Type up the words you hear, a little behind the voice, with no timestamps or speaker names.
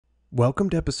Welcome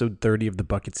to episode 30 of the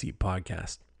Bucket Seat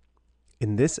Podcast.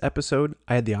 In this episode,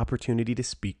 I had the opportunity to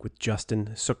speak with Justin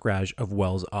Sukraj of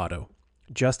Wells Auto.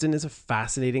 Justin is a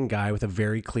fascinating guy with a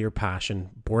very clear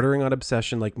passion, bordering on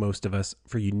obsession like most of us,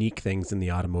 for unique things in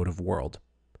the automotive world.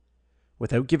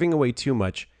 Without giving away too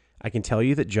much, I can tell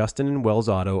you that Justin and Wells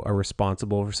Auto are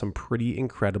responsible for some pretty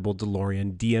incredible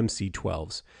DeLorean DMC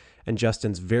 12s, and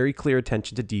Justin's very clear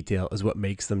attention to detail is what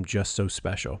makes them just so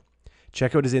special.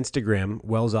 Check out his Instagram,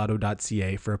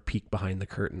 wellsauto.ca, for a peek behind the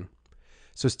curtain.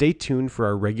 So stay tuned for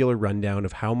our regular rundown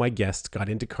of how my guests got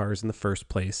into cars in the first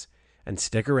place, and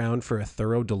stick around for a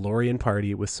thorough DeLorean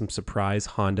party with some surprise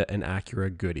Honda and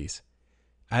Acura goodies.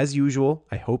 As usual,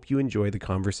 I hope you enjoy the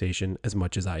conversation as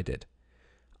much as I did.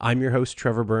 I'm your host,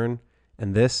 Trevor Byrne,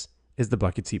 and this is the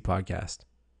Bucket Seat Podcast.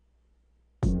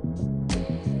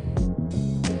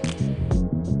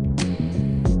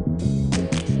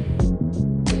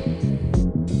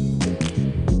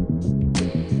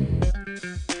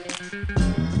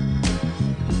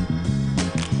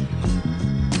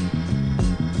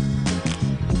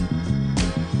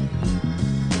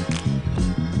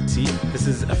 This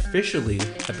is officially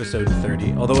episode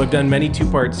 30, although I've done many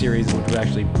two-part series which would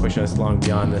actually push us long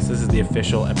beyond this. This is the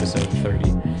official episode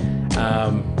 30.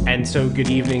 And so good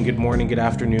evening, good morning, good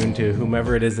afternoon to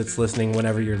whomever it is that's listening,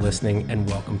 whenever you're listening, and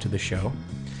welcome to the show.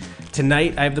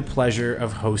 Tonight, I have the pleasure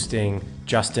of hosting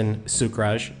Justin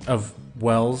Sukraj of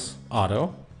Wells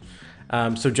Auto.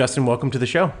 So Justin, welcome to the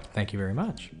show. Thank you very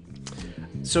much.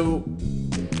 So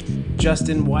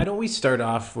Justin, why don't we start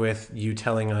off with you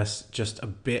telling us just a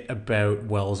bit about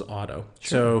Wells Auto? Sure.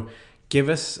 So give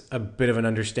us a bit of an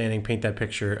understanding, paint that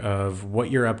picture of what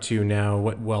you're up to now,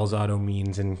 what Wells Auto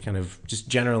means, and kind of just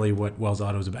generally what Wells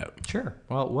Auto is about. Sure.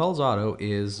 Well, Wells Auto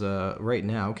is right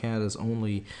now Canada's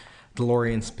only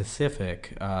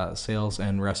DeLorean-specific sales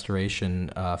and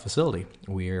restoration facility.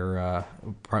 We're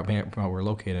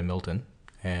located in Milton,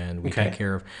 and we take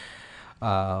care of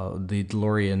the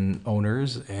DeLorean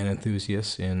owners and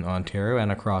enthusiasts in Ontario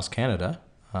and across Canada.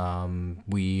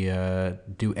 We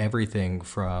do everything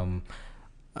from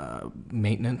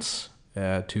maintenance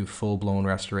to full-blown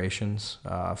restorations,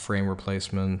 frame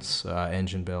replacements,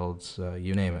 engine builds,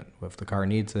 you name it. If the car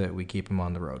needs it, we keep them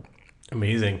on the road.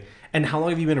 Amazing. And how long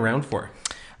have you been around for?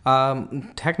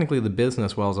 Technically, the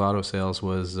business, Wells Auto Sales,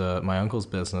 was my uncle's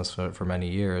business for many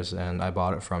years, and I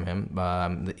bought it from him.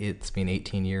 It's been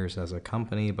 18 years as a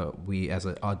company, but we, as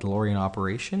a DeLorean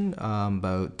operation,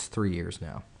 about 3 years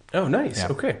now. Oh, nice. Yeah.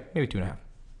 Okay. Maybe 2.5.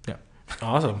 Yeah.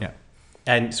 Awesome. Yeah.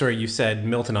 And sorry, you said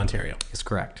Milton, Ontario. That's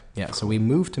correct. Yeah. Cool. So we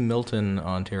moved to Milton,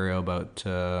 Ontario about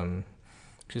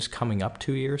just coming up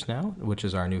 2 years now, which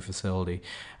is our new facility.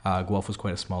 Guelph was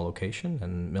quite a small location,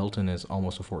 and Milton is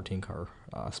almost a 14-car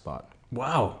spot.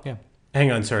 Wow. Yeah. Hang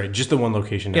on, sorry, just the one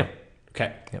location now? Yeah.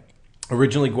 Okay. Yep.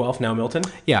 Originally Guelph, now Milton?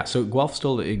 Yeah, so Guelph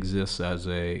still exists as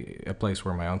a place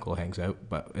where my uncle hangs out,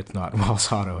 but it's not Wells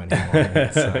Auto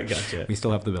anymore. Gotcha. We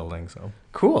still have the building, so.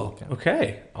 Cool. Yeah.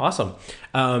 Okay. Awesome.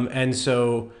 And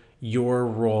so your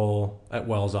role at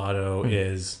Wells Auto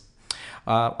is?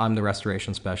 I'm the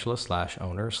restoration specialist /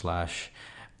 owner /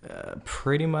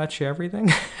 pretty much everything.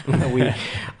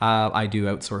 I do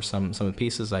outsource some of the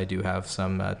pieces. I do have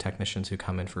some technicians who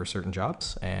come in for certain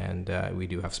jobs, and we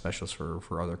do have specialists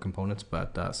for other components,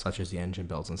 but such as the engine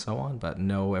builds and so on. But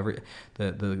no,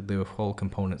 the whole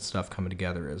component stuff coming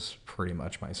together is pretty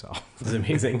much myself. That's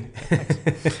amazing.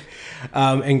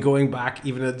 And going back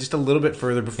even just a little bit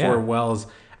further before Wells,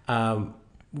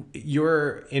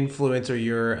 your influence or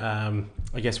your,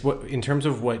 I guess, what in terms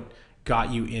of what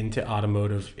got you into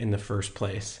automotive in the first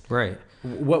place? Right.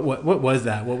 What was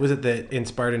that? What was it that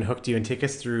inspired and hooked you? And take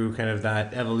us through kind of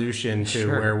that evolution to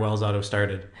where Wells Auto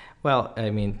started. Well, I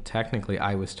mean, technically,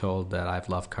 I was told that I've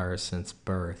loved cars since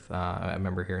birth. I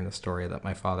remember hearing the story that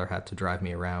my father had to drive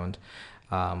me around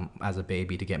as a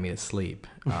baby to get me to sleep.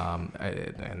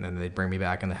 And then they'd bring me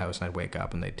back in the house, and I'd wake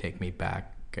up, and they'd take me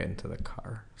back into the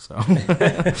car. So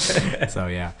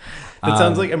yeah. That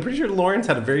sounds like, I'm pretty sure Lawrence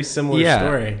had a very similar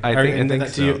story. I think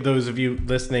so. Those of you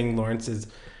listening, Lawrence is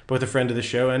both a friend of the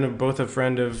show and both a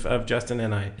friend of Justin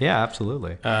and I. Yeah,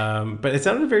 absolutely. But it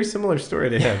sounded a very similar story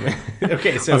to him.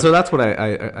 Okay, so that's what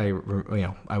I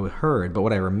heard. But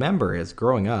what I remember is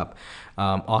growing up,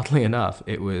 oddly enough,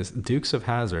 it was Dukes of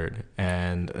Hazzard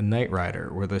and Knight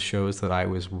Rider were the shows that I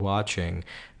was watching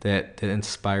that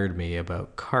inspired me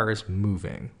about cars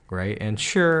moving, right? And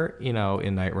sure, in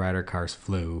Knight Rider, cars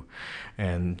flew,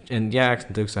 and yeah,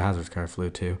 Dukes of Hazzard's car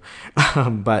flew too,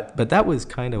 but that was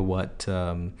kind of what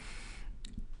I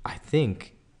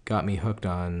think got me hooked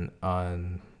on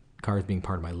cars being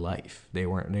part of my life. They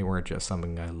weren't just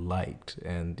something I liked.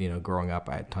 And, growing up,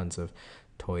 I had tons of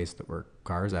toys that were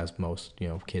cars, as most,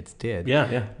 kids did.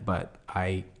 Yeah. But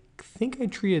I think I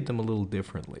treated them a little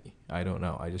differently. I don't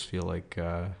know. I just feel like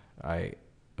I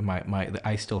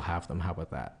still have them. How about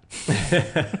that?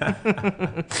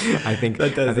 I think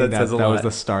that was the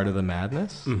start of the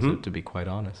madness, to be quite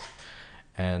honest.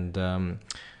 And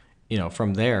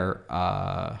from there,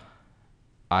 I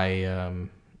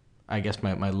guess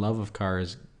my love of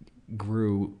cars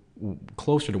grew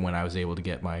closer to when I was able to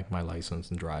get my license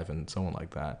and drive and so on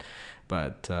like that.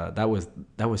 But that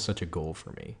was such a goal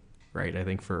for me. Right. I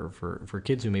think for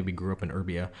kids who maybe grew up in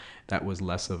Urbia, that was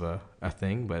less of a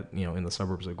thing. But, in the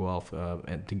suburbs of Guelph,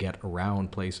 and to get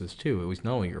around places, too, it was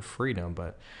not only your freedom,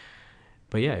 but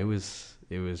yeah, it was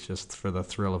just for the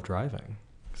thrill of driving.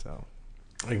 So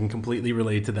I can completely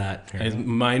relate to that.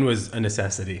 Mine was a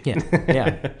necessity.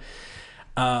 Yeah.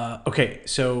 Okay.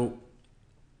 So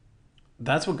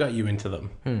that's what got you into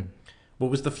them.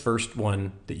 What was the first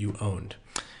one that you owned?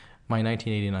 My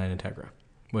 1989 Integra,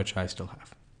 which I still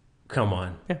have. Come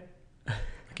on. Yeah. I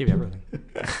keep everything.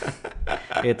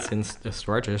 It's in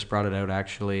storage. I just brought it out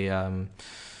actually a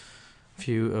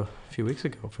few weeks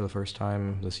ago for the first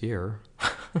time this year.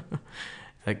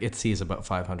 It sees about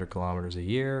 500 kilometers a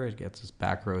year. It gets its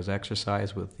back rows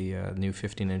exercise with the new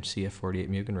 15-inch CF48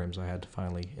 Mugen rims I had to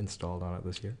finally installed on it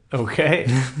this year. Okay.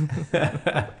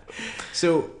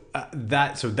 So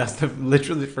that's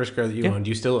literally the first car that you owned.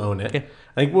 You still own it. Yeah.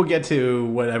 I think we'll get to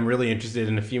what I'm really interested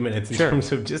in a few minutes in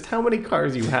terms of just how many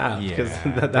cars you have.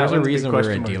 Yeah. There's a reason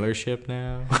we're a dealership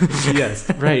now.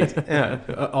 Yes, right.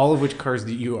 Yeah. All of which cars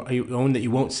that you own that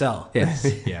you won't sell. Yes.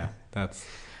 Yeah.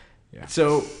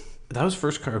 So that was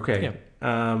first car. Okay.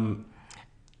 Yeah.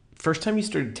 First time you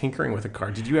started tinkering with a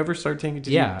car, did you ever start tinkering?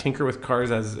 Did you tinker with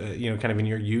cars as kind of in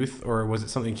your youth, or was it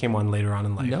something that came on later on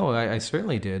in life? No, I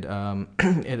certainly did.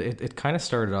 It kind of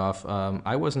started off.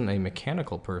 I wasn't a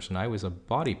mechanical person. I was a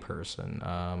body person.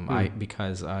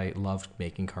 Because I loved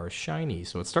making cars shiny.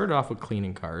 So it started off with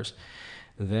cleaning cars.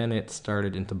 Then it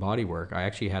started into body work. I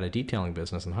actually had a detailing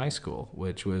business in high school,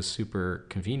 which was super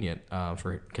convenient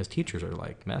because teachers are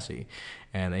like messy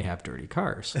and they have dirty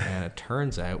cars. And it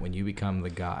turns out when you become the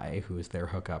guy who is their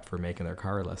hookup for making their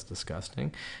car less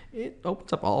disgusting, it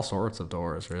opens up all sorts of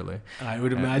doors, really. I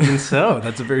would imagine so.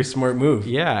 That's a very smart move.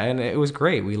 Yeah, and it was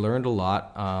great. We learned a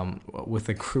lot with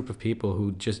a group of people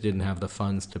who just didn't have the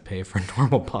funds to pay for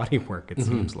normal body work, it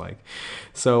seems like.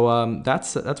 So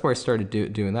that's where I started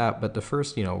doing that. But the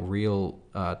first, real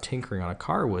tinkering on a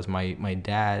car was my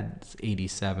dad's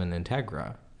 87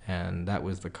 Integra. And that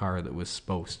was the car that was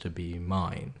supposed to be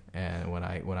mine. And when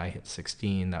I hit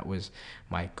 16, that was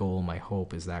my goal, my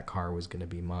hope, is that car was going to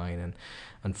be mine. And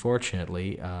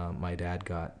unfortunately, my dad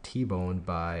got T-boned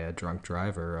by a drunk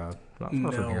driver not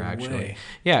far from here, actually. Way.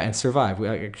 Yeah, and survived.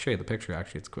 I can show you the picture,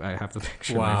 actually. I have the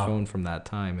picture on my phone from that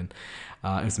time. And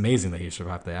it's amazing that he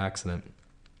survived the accident.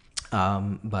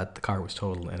 But the car was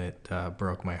totaled, and it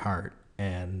broke my heart.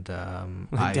 And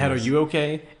Dad, are you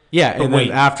okay? Yeah, and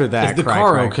then after that, is the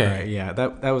car okay? Yeah,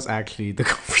 that was actually the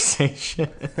conversation.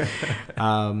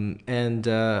 And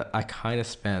I kind of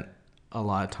spent a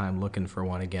lot of time looking for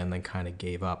one again, then kind of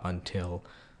gave up until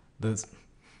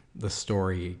the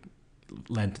story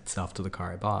lent itself to the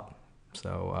car I bought.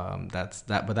 So that's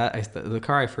that. But the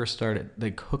car I first started,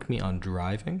 that hooked me on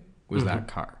driving, was that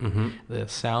car. The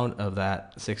sound of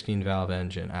that 16-valve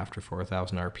engine after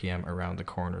 4,000 RPM around the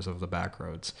corners of the back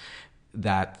roads,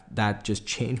 that just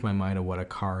changed my mind of what a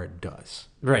car does.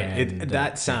 Right. And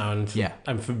that sound,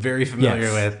 I'm very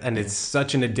familiar with, and it's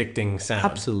such an addicting sound.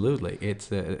 Absolutely.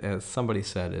 It's as somebody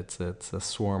said, it's a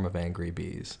swarm of angry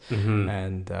bees,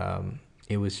 and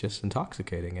it was just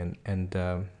intoxicating.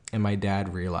 And my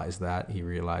dad realized that. He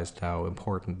realized how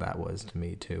important that was to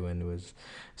me too, and was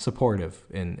supportive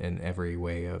in every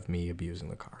way of me abusing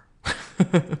the car.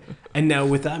 And now,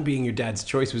 with that being your dad's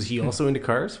choice, was he also into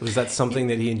cars? Was that something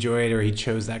that he enjoyed, or he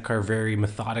chose that car very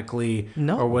methodically?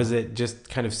 No. Or was it just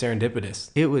kind of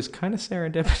serendipitous? It was kind of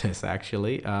serendipitous,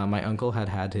 actually. My uncle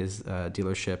had his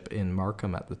dealership in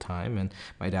Markham at the time, and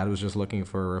my dad was just looking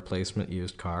for a replacement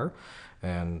used car,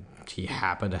 and he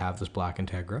happened to have this black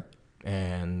Integra.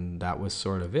 And that was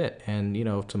sort of it. And,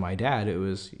 to my dad, it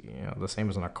was, the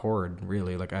same as an Accord,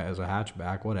 really, like as a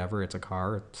hatchback, whatever. It's a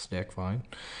car, it's stick, fine.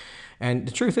 And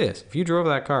the truth is, if you drove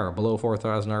that car below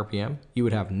 4,000 RPM, you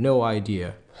would have no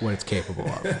idea what it's capable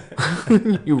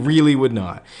of. You really would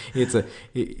not.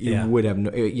 Would have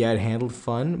it handled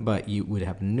fun, but you would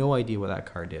have no idea what that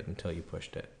car did until you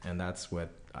pushed it. And that's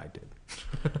what I did.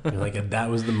 You're like, that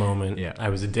was the moment. Yeah. I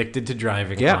was addicted to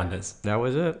driving Hondas. That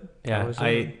was it. Yeah.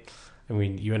 I I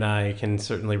mean, you and I can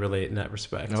certainly relate in that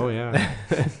respect. Oh, yeah.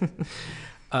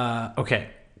 Okay,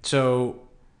 so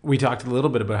we talked a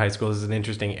little bit about high school. This is an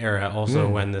interesting era also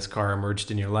when this car emerged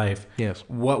in your life. Yes.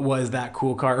 What was that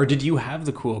cool car? Or did you have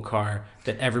the cool car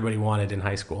that everybody wanted in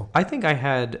high school? I think I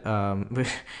had,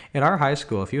 in our high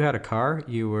school, if you had a car,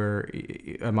 you were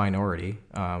a minority,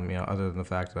 other than the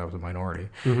fact that I was a minority.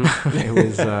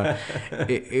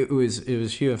 It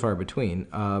was few and far between.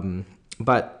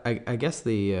 But I guess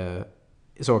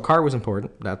so a car was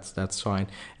important. That's fine.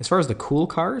 As far as the cool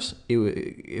cars,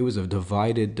 it was a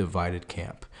divided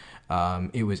camp.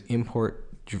 It was import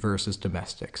versus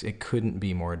domestics. It couldn't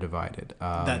be more divided.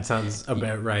 That sounds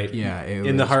about right. Yeah,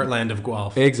 in the heartland of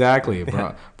Guelph. Exactly,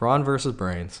 brawn versus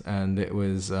brains, and it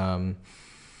was. For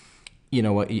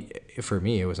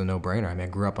me, it was a no-brainer. I mean, I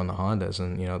grew up on the Hondas,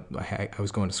 and I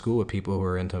was going to school with people who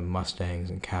were into Mustangs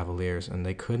and Cavaliers, and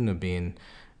they couldn't have been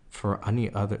for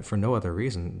no other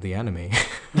reason the enemy.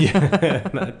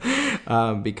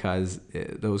 Because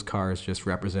those cars just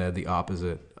represented the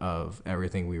opposite of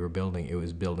everything we were building. It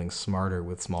was building smarter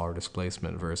with smaller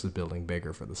displacement versus building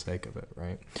bigger for the sake of it,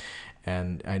 right?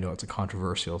 And I know it's a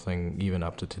controversial thing even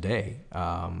up to today,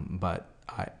 but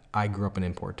I grew up in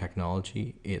import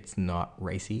technology. It's not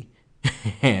racy.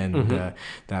 And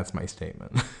that's my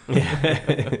statement.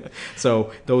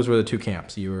 So those were the two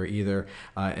camps. You were either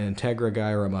an Integra guy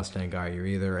or a Mustang guy. You're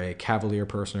either a Cavalier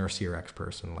person or a CRX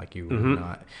person. Like you were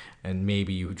not, and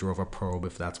maybe you drove a Probe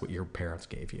if that's what your parents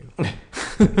gave you.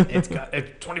 It's got a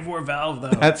 24 valve though.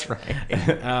 That's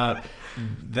right.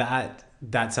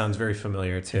 That sounds very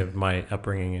familiar to my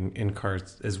upbringing in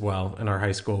cars as well. And our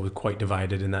high school was quite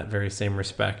divided in that very same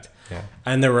respect. Yeah.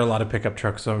 And there were a lot of pickup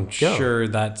trucks, so I'm sure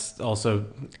that's also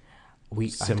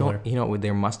similar.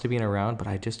 There must have been around, but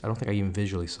I don't think I even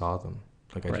visually saw them.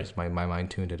 Like my mind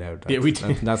tuned it out.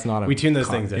 That's not a we tune those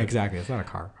car. things out. Exactly, it's not a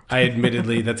car.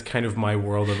 Admittedly, that's kind of my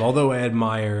world of, although I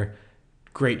admire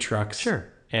great trucks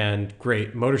and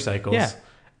great motorcycles,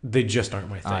 they just aren't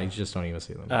my thing. I just don't even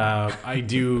see them. I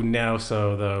do now,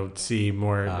 see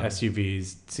more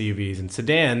SUVs, CUVs, and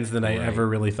sedans than I ever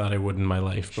really thought I would in my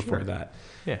life before that.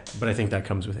 Yeah. But I think that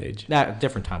comes with age.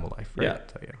 Different time of life, right? Yeah.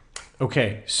 So,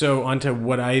 okay, so on to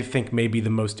what I think may be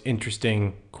the most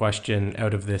interesting question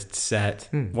out of this set,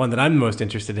 one that I'm most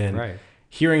interested in. Right.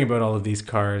 Hearing about all of these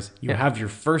cars, you have your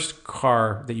first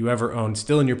car that you ever owned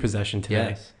still in your possession today.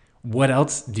 Yes. What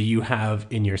else do you have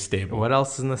in your stable? What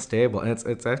else is in the stable? And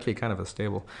it's actually kind of a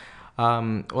stable.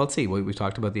 Let's see. We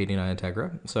talked about the 89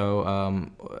 Integra. So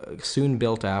soon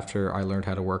built after I learned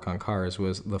how to work on cars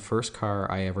was the first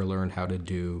car I ever learned how to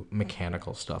do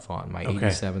mechanical stuff on, my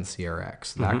 87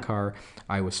 CRX. That car,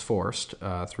 I was forced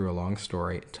through a long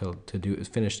story to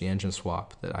finish the engine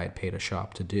swap that I had paid a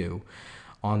shop to do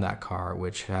on that car,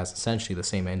 which has essentially the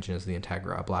same engine as the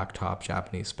Integra, a blacktop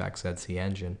Japanese spec ZC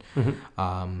engine,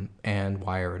 and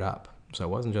wire it up. So it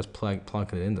wasn't just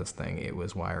plunking it in this thing, it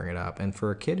was wiring it up. And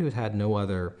for a kid who had no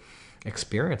other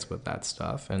experience with that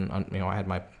stuff, and I had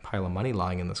my pile of money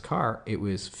lying in this car, it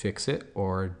was fix it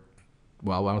or,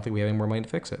 well, I don't think we have any more money to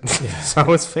fix it. So it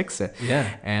was fix it.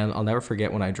 Yeah. And I'll never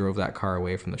forget when I drove that car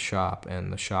away from the shop,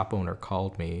 and the shop owner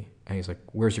called me, and he's like,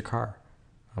 "Where's your car?"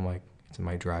 I'm like, "It's in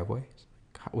my driveway."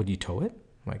 Would you tow it?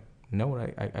 I'm like, "No,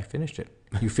 I finished it."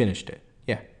 "You finished it?"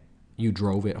 "Yeah." "You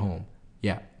drove it home?"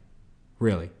 "Yeah."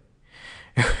 "Really?"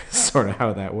 Sort of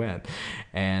how that went.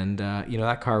 And,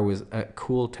 that car was a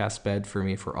cool test bed for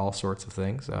me for all sorts of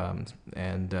things.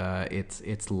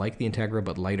 It's like the Integra,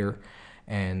 but lighter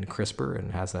and crisper,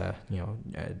 and has a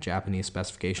Japanese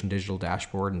specification digital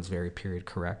dashboard, and is very period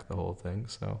correct, the whole thing.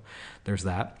 So there's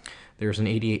that. There's an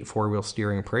 88 four-wheel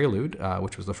steering Prelude,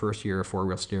 which was the first year of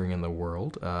four-wheel steering in the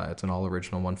world. It's an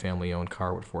all-original, one-family-owned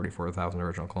car with 44,000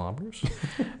 original kilometers.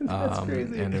 That's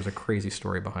crazy. And there's a crazy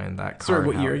story behind that car. Sorry,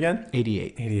 what year again?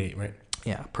 88. 88, right.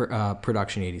 Yeah,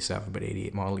 production 87, but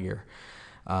 88 model year.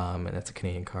 And it's a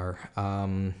Canadian car.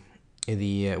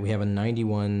 We have a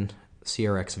 91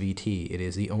 CRX VT. It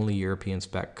is the only European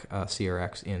spec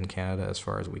CRX in Canada, as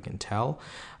far as we can tell.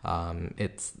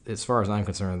 It's, as far as I'm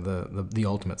concerned, the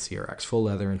ultimate CRX. Full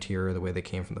leather interior, the way they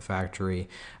came from the factory.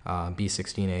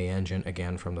 B16A engine,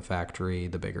 again from the factory.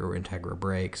 The bigger Integra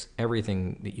brakes.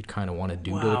 Everything that you'd kind of want to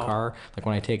do to the car. Like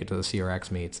when I take it to the CRX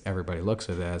meets, everybody looks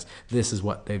at it as this is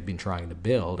what they've been trying to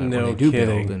build, and when they do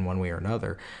build in one way or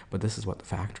another. But this is what the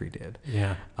factory did.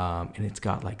 Yeah. And it's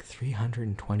got like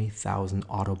 320,000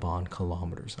 Autobahn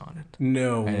kilometers on it.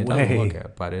 No and it way. Doesn't look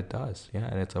it, but it does. Yeah,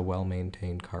 and it's a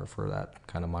well-maintained car for that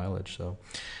kind of mileage. So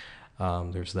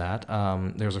there's that.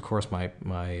 There's of course my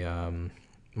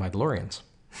Deloreans.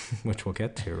 which we'll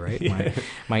get to, right? Yeah.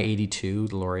 My 82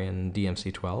 DeLorean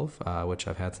DMC-12, which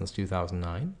I've had since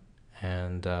 2009.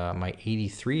 And my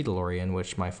 83 DeLorean,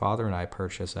 which my father and I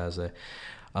purchased as a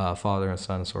father and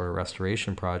son sort of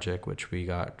restoration project, which we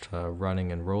got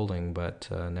running and rolling, but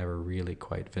never really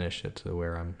quite finished it to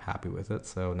where I'm happy with it.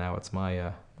 So now it's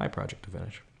my project to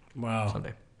finish. Wow.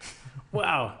 Someday.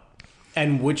 Wow.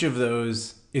 And which of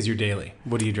those is your daily?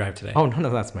 What do you drive today? Oh, none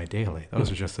of that's my daily. Those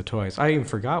are just the toys. I even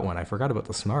forgot one. I forgot about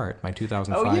the Smart, my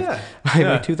 2005. Oh, yeah.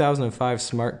 My 2005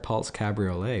 Smart Pulse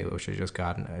Cabriolet, which I just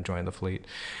got and I joined the fleet.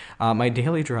 My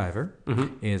daily driver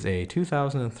is a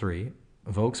 2003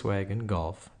 Volkswagen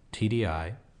Golf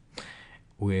TDI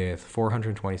with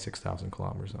 426,000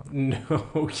 kilometers on it.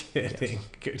 No kidding. Yes.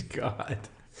 Good God.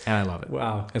 And I love it.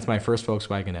 Wow. It's my first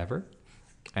Volkswagen ever.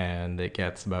 And it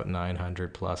gets about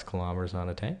 900 plus kilometers on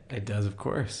a tank. It does, of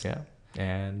course. Yeah.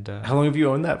 And how long have you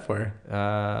owned that for?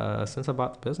 Since I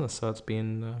bought the business, so it's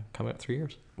been coming up 3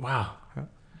 years. Wow. Yeah.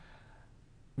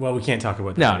 Well, we can't talk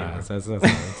about that No, anymore. that's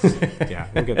yeah,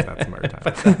 we'll get to that some other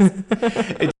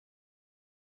time.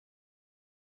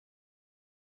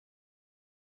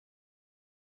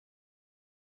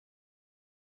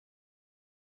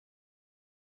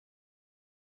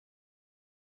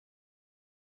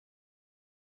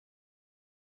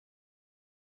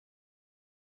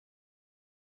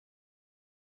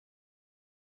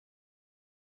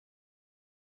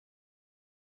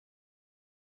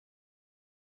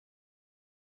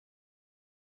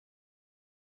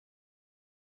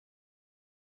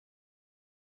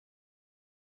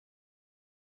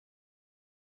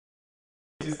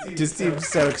 It just seems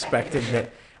so expected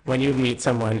that when you meet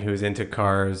someone who's into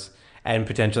cars and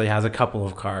potentially has a couple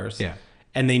of cars, Yeah.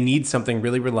 and they need something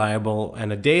really reliable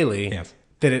and a daily, Yes.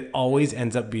 that it always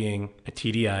ends up being a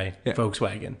TDI Yeah.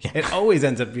 Volkswagen. Yeah. It always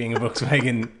ends up being a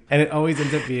Volkswagen, and it always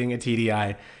ends up being a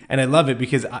TDI. And I love it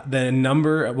because the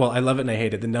number, well, I love it and I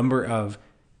hate it, the number of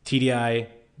TDI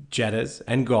Jettas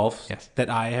and Golfs Yes.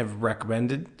 that I have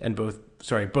recommended and both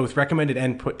recommended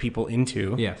and put people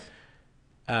into. Yes.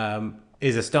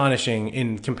 Is astonishing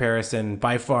in comparison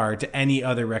by far to any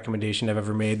other recommendation I've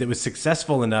ever made that was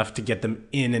successful enough to get them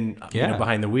in and Yeah.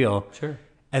 behind the wheel. Sure.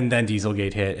 And then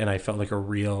Dieselgate hit, and I felt like a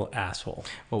real asshole.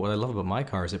 Well, what I love about my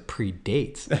car is it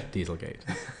predates Dieselgate,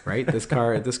 right? This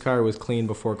car was clean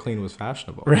before clean was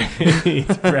fashionable. Right.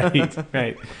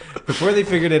 Before they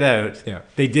figured it out, Yeah.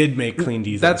 they did make clean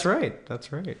diesels. That's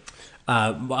right.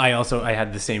 I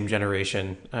had the same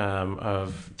generation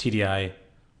of TDI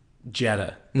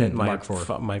Jetta that Mark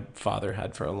IV. my father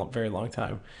had for a very long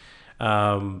time.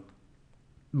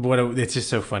 It's just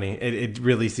so funny. It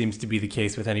really seems to be the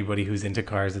case with anybody who's into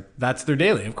cars. That's their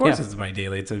daily. Of course, Yeah. it's my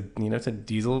daily. It's a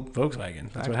diesel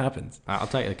Volkswagen. That's what happens. I'll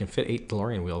tell you, I can fit 8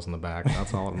 DeLorean wheels in the back.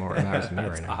 That's all that matters to me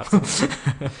right now. Awesome.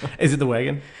 Is it the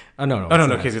wagon? Oh, no. Oh,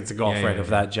 no, because it's a Golf, Yeah, right? yeah,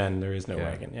 Of yeah. that gen, there is no Yeah.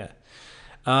 wagon. Yeah.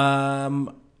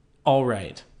 All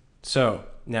right. So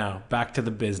now back to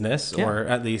the business, Yeah. or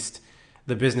at least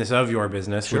the business of your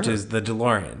business, which Sure. is the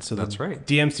DeLorean. So That's the right.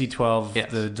 DMC-12,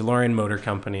 Yes. the DeLorean Motor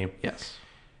Company. Yes.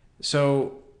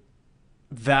 So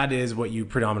that is what you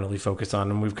predominantly focus on,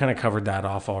 and we've kind of covered that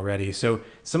off already. So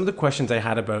some of the questions I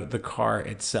had about the car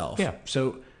itself. Yeah.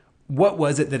 So what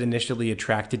was it that initially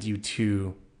attracted you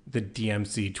to the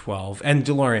DMC-12 and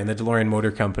DeLorean, the DeLorean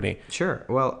Motor Company? Sure.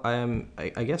 Well,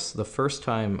 I guess the first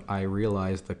time I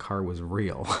realized the car was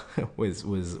real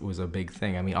was a big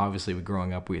thing. I mean, obviously,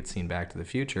 growing up, we had seen Back to the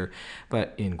Future,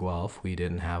 but in Guelph, we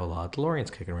didn't have a lot of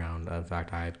DeLoreans kicking around. In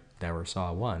fact, I never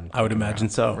saw one. I would imagine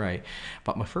so. Right.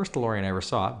 But my first DeLorean I ever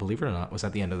saw, believe it or not, was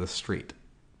at the end of the street.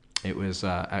 It was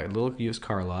a little used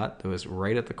car lot that was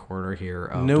right at the corner here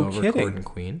of No Dover kidding. Court and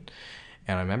Queen.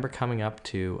 And I remember coming up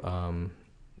to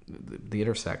the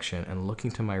intersection and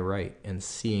looking to my right and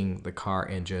seeing the car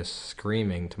and just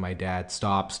screaming to my dad,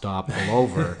 stop, pull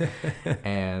over.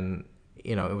 And,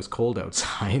 it was cold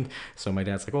outside. So my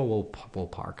dad's like, oh, we'll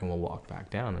park and we'll walk back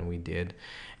down. And we did.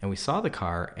 And we saw the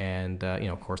car and,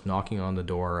 of course, knocking on the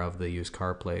door of the used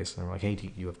car place. And we're like, hey, do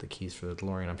you have the keys for the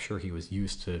DeLorean? I'm sure he was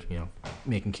used to,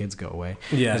 making kids go away.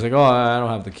 Yeah. He's like, oh, I don't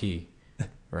have the key.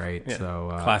 Right. Yeah. So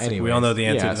Classic. anyways, We all know the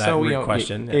answer to that so,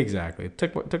 question. Yeah. Exactly.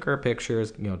 Took our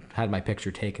pictures. Had my picture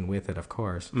taken with it, of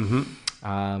course. Mm-hmm.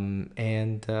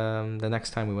 And the next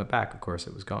time we went back, of course,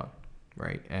 it was gone.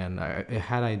 Right. And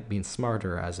had I been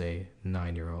smarter as a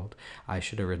 9-year-old, I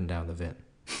should have written down the VIN.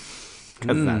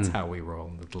 Because that's how we roll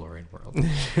in the DeLorean world.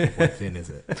 What VIN is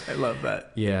it? I love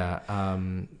that. Yeah.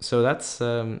 So that's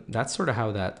sort of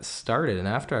how that started. And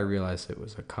after I realized it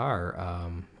was a car,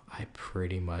 I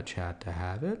pretty much had to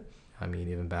have it. I mean,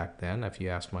 even back then, if you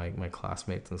ask my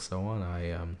classmates and so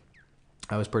on,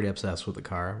 I was pretty obsessed with the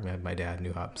car. My dad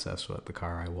knew how obsessed with the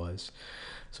car I was.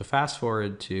 So fast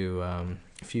forward to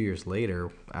a few years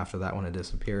later, after that one had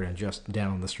disappeared, and just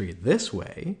down the street this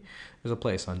way, there's a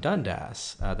place on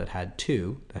Dundas that had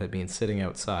two that had been sitting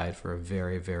outside for a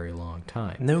very, very long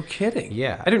time. No kidding.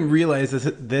 Yeah. I didn't realize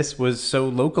this was so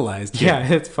localized here.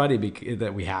 Yeah, it's funny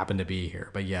that we happen to be here.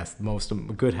 But yes, a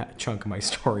good chunk of my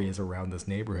story is around this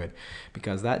neighborhood,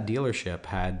 because that dealership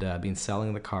had been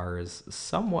selling the cars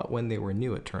somewhat when they were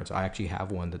new, it turns out. I actually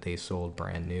have one that they sold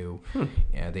brand new.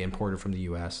 And they imported from the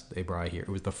U.S. They brought it here. It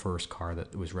was the first car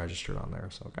that was registered on there.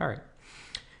 So, all right.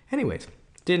 Anyways,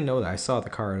 didn't know that. I saw the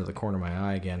car out of the corner of my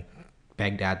eye again.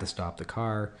 Begged Dad to stop the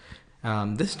car.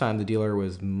 This time the dealer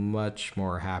was much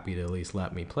more happy to at least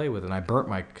let me play with it. And I burnt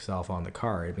myself on the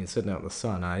car. It had been sitting out in the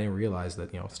sun. And I didn't realize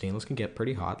that, stainless can get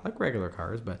pretty hot, like regular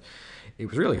cars, but it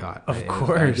was really hot. Of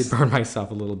course. I did burn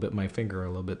myself a little bit, my finger a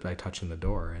little bit by touching the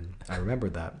door. And I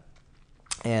remembered that.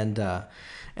 And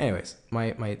anyways,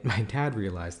 my dad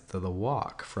realized that the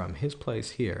walk from his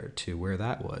place here to where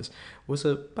that was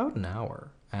about an hour.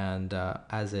 And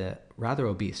as a rather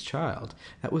obese child,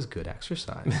 that was good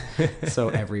exercise. So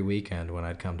every weekend when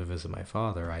I'd come to visit my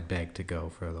father, I'd beg to go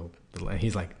for the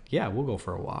he's like, yeah, we'll go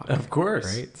for a walk. Of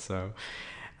course. Right? So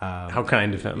how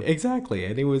kind of him. Exactly.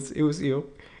 And it was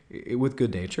with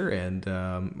good nature,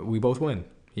 and we both win.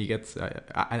 He gets,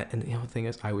 and the thing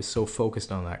is, I was so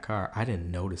focused on that car, I didn't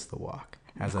notice the walk.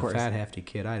 As a fat, hefty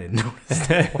kid, I didn't notice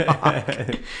the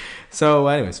walk. So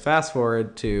anyways, fast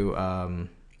forward to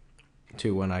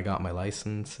when I got my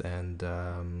license, and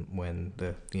when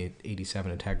the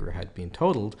 87 Integra had been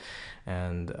totaled,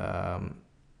 and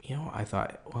I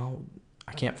thought, well,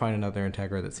 I can't find another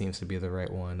Integra that seems to be the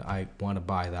right one. I want to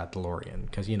buy that DeLorean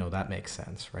because that makes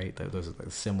sense, right? Those are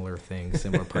the similar things,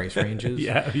 similar price ranges.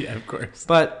 Yeah, of course.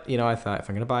 But I thought, if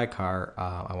I'm going to buy a car,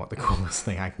 I want the coolest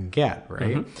thing I can get,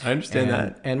 right? Mm-hmm. I understand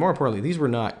that. And more importantly, these were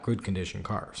not good condition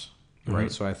cars,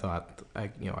 right? So I thought,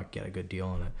 I'd get a good deal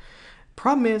on it.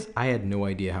 Problem is, I had no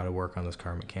idea how to work on this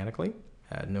car mechanically.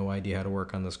 I had no idea how to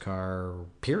work on this car,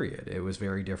 period. It was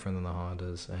very different than the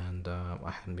Hondas, and I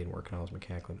hadn't been working on those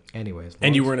mechanically. Anyways.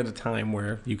 And you weren't at a time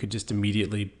where you could just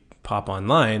immediately pop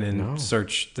online and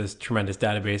search this tremendous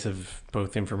database of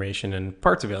both information and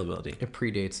parts availability. It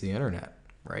predates the internet,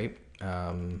 right?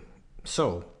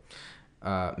 So,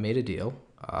 made a deal.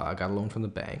 I got a loan from the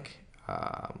bank.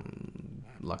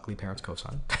 Luckily, parents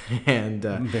co-signed, and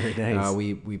very nice.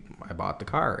 I bought the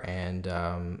car,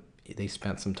 and they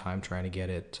spent some time trying to get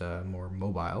it more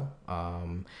mobile.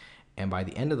 And by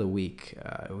the end of the week,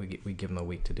 we give them a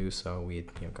week to do so. We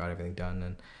got everything done,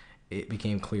 and it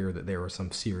became clear that there were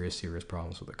some serious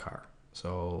problems with the car.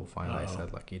 So finally, I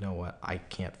said, "Look, you know what? I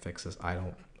can't fix this. I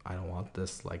don't want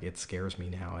this. Like, it scares me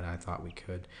now." And I thought we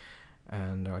could.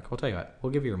 And they're like, "I'll tell you what.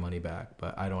 We'll give you your money back,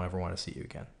 but I don't ever want to see you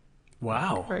again."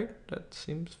 Wow. Right? That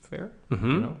seems fair.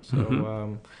 Mm-hmm.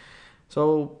 So,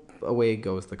 so away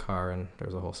goes the car, and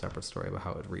there's a whole separate story about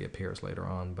how it reappears later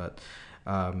on. But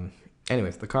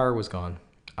anyways, the car was gone.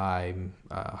 I'm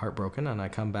heartbroken, and I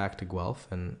come back to Guelph,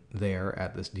 and there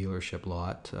at this dealership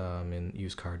lot in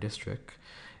Used Car District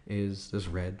is this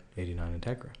red 89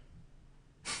 Integra.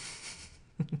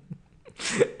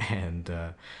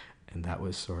 And that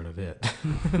was sort of it.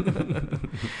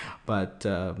 But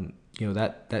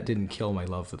that didn't kill my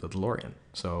love for the DeLorean.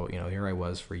 So here I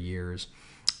was for years,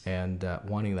 and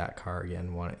wanting that car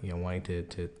again, wanting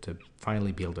to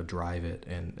finally be able to drive it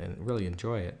and really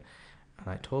enjoy it. And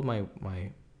I told my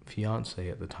fiance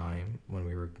at the time, when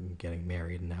we were getting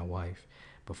married and now wife,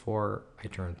 before I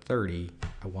turned 30,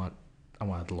 I want a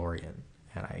DeLorean.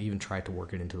 And I even tried to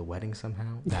work it into the wedding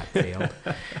somehow. That failed.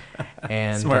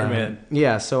 And smart man.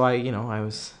 Yeah, so I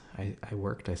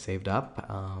worked, I saved up,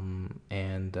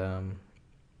 and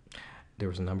there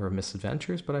was a number of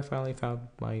misadventures, but I finally found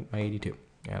my 82,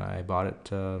 and I bought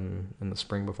it in the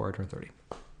spring before I turned 30.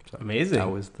 So amazing.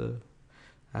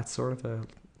 That's sort of a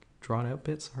drawn out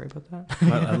bit. Sorry about that.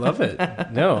 I love it.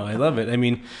 No, I love it. I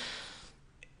mean,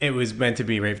 it was meant to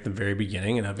be right from the very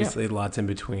beginning, and obviously lots in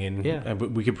between. Yeah.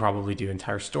 We could probably do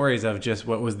entire stories of just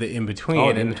what was the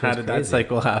in-between and how did that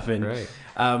cycle happen. Right.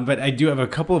 But I do have a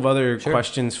couple of other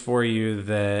questions for you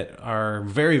that are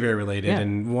very, very related.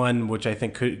 And one, which I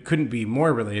think couldn't be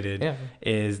more related,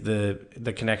 is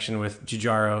the connection with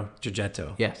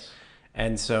Giugiaro. Yes.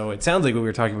 And so it sounds like when we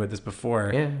were talking about this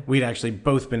before, we'd actually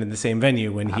both been in the same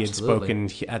venue when he had spoken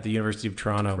at the University of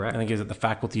Toronto. Correct. I think it was at the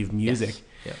Faculty of Music.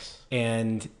 Yes.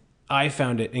 And I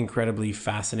found it incredibly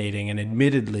fascinating. And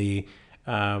admittedly,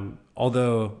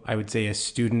 although I would say a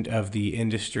student of the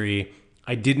industry,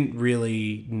 I didn't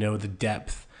really know the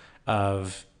depth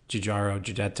of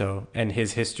Giugiaro and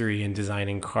his history in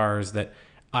designing cars that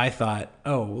I thought,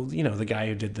 oh, well, the guy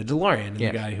who did the DeLorean and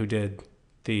the guy who did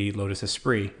the Lotus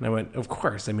Esprit. And I went, of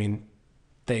course. I mean,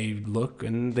 they look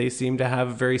and they seem to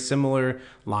have very similar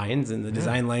lines, and the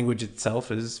design language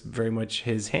itself is very much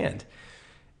his hand.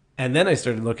 And then I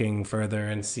started looking further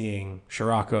and seeing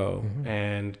Scirocco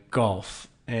and Golf.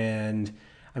 And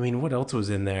I mean, what else was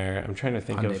in there? I'm trying to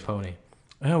think Hyundai of Pony.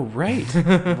 Oh, right.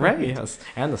 Right. Yes.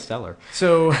 And the Stellar.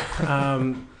 So,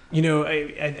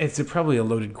 it's probably a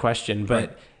loaded question,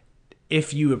 but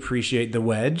if you appreciate the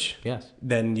Wedge, yes,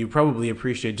 then you probably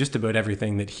appreciate just about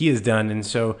everything that he has done. And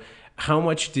so how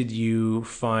much did you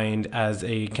find as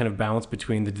a kind of balance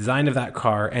between the design of that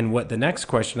car and what the next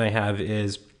question I have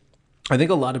is, I think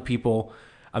a lot of people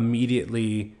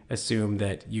immediately assume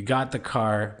that you got the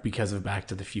car because of Back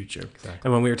to the Future. Exactly.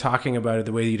 And when we were talking about it,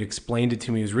 the way you'd explained it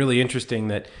to me was really interesting,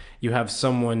 that you have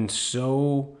someone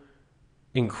so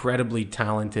incredibly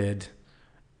talented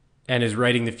and is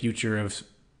writing the future of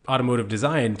automotive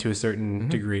design to a certain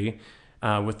degree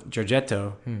with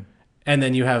Giorgetto. And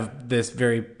then you have this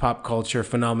very pop culture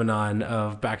phenomenon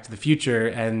of Back to the Future,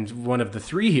 and one of the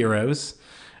three heroes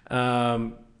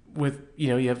with,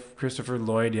 you have Christopher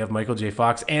Lloyd, you have Michael J.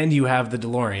 Fox, and you have the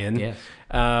DeLorean. Yes.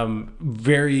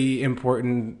 Very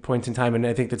important points in time, and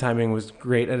I think the timing was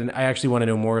great. And I actually want to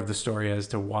know more of the story as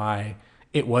to why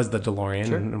it was the DeLorean,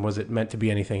 Sure. and was it meant to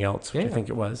be anything else, which I think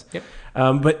it was. Yep.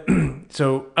 But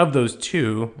so of those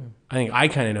two, I think I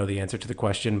kind of know the answer to the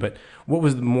question, but what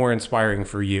was more inspiring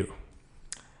for you?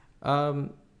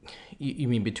 You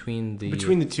mean between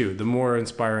the two, the more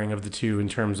inspiring of the two in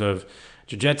terms of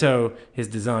Giorgetto, his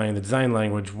design, the design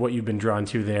language, what you've been drawn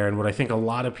to there, and what I think a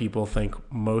lot of people think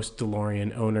most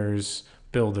DeLorean owners,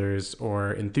 builders,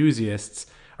 or enthusiasts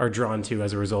are drawn to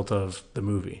as a result of the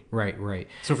movie. Right.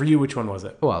 So for you, which one was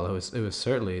it? Well, it was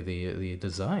certainly the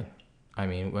design. I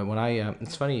mean, when I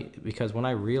it's funny because when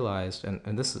I realized,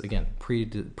 and this is again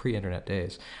pre-internet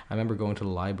days, I remember going to the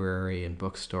library and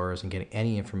bookstores and getting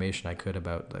any information I could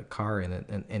about the car,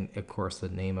 and of course the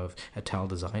name of Ital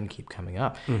Design keep coming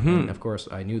up. And of course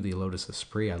I knew the Lotus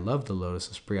Esprit. I loved the Lotus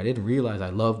Esprit. I didn't realize I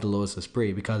loved the Lotus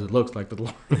Esprit because it looks like the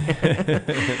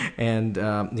DeLorean. And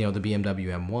the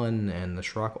BMW M1 and the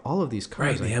Scirocco, all of these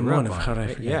cars. Right, the M1. How did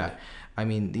I forget? Yeah, I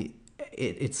mean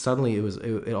It suddenly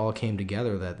it all came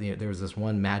together that there was this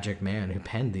one magic man who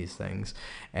penned these things,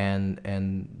 and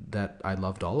that I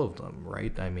loved all of them,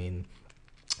 right? I mean,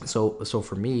 so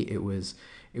for me it was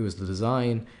the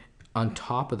design on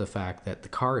top of the fact that the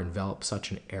car enveloped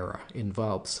such an era,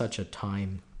 enveloped such a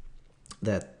time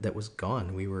that was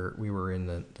gone. We were in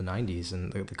the 90s,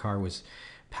 and the car was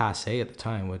passé at the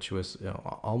time, which was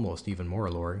almost even more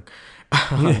alluring.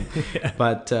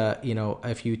 But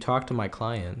if you talk to my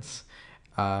clients,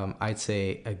 I'd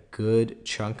say a good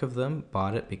chunk of them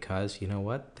bought it because, you know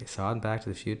what, they saw in Back to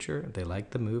the Future, they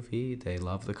liked the movie, they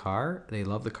love the car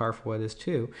for what it is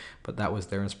too, but that was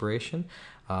their inspiration.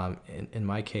 In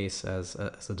my case, as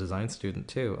a design student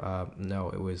too, no,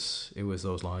 it was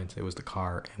those lines, it was the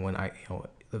car. And when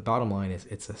the bottom line is,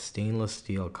 it's a stainless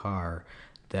steel car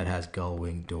that has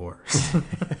gull-wing doors.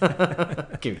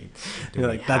 You're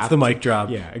like, that's the mic drop.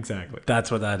 Yeah, exactly. That's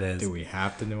what that is. Do we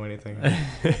have to know anything?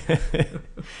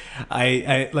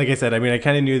 I like I said, I mean, I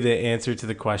kind of knew the answer to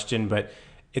the question, but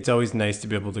it's always nice to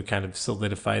be able to kind of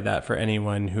solidify that for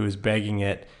anyone who is begging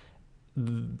it.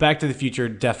 Back to the Future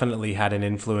definitely had an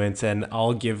influence, and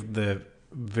I'll give the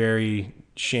very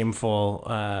shameful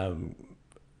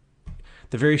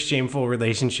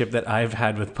relationship that I've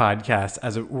had with podcasts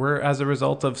as a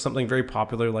result of something very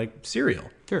popular like Serial.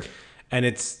 Sure. And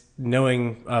it's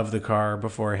knowing of the car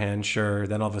beforehand, sure.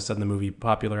 Then all of a sudden the movie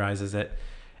popularizes it.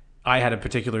 I had a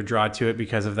particular draw to it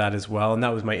because of that as well. And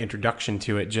that was my introduction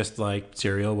to it, just like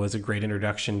Serial was a great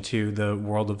introduction to the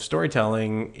world of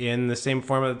storytelling in the same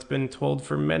format that's been told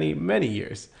for many, many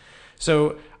years.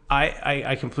 So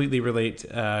I completely relate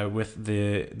with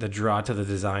the draw to the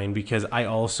design, because I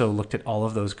also looked at all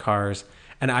of those cars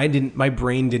and my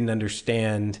brain didn't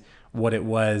understand what it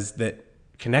was that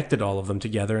connected all of them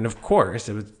together. And of course,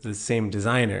 it was the same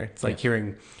designer. It's like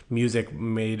hearing music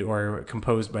made or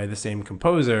composed by the same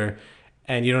composer,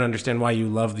 and you don't understand why you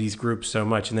love these groups so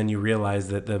much, and then you realize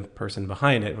that the person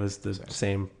behind it was the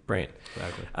same brain.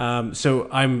 Exactly. So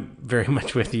I'm very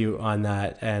much with you on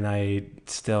that, and I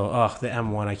still, the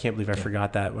M1, I can't believe I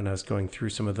forgot that when I was going through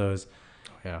some of those.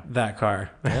 Yeah, that car.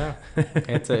 Yeah,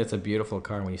 it's a beautiful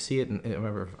car. When you see it, and I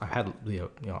remember I had the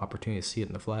opportunity to see it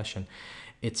in the flesh, and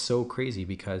it's so crazy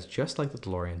because just like the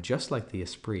DeLorean, just like the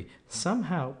Esprit,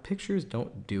 somehow pictures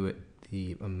don't do it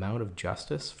the amount of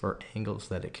justice for angles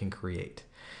that it can create.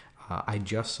 I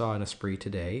just saw an Esprit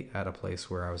today at a place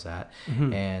where I was at,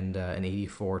 and an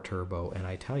 84 turbo, and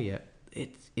I tell you,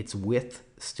 its width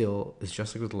still is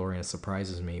just like the DeLorean. It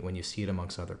surprises me when you see it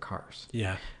amongst other cars.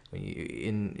 Yeah. When you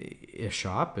in a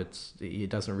shop, it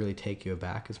doesn't really take you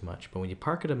aback as much. But when you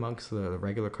park it amongst the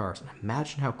regular cars,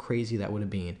 imagine how crazy that would have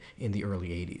been in the early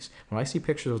 80s. When I see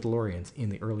pictures of DeLoreans in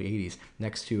the early 80s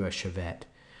next to a Chevette,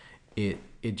 it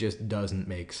just doesn't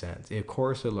make sense. Of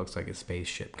course, it looks like a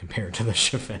spaceship compared to the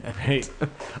Chevette. Right.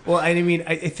 Well, I mean,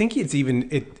 I think it's even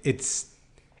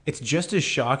it's just as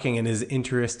shocking and as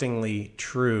interestingly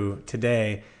true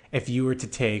today if you were to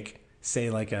take, say,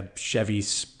 like a Chevy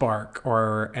Spark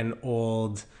or an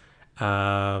old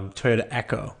Toyota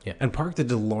Echo and park the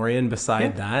DeLorean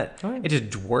beside that. Oh, yeah. It just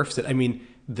dwarfs it. I mean,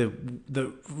 the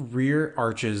rear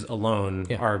arches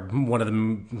alone are one of the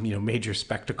major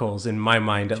spectacles in my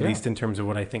mind, at least in terms of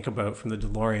what I think about from the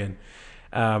DeLorean,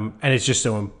 and it's just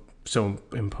so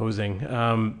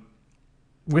imposing.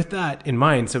 With that in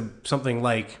mind, so something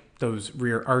like those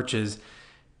rear arches,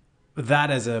 that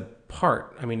as a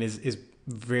part, I mean, is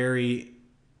very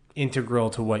integral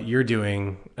to what you're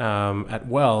doing at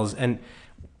Wells. And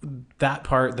that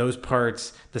part, those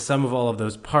parts, the sum of all of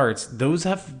those parts, those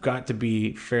have got to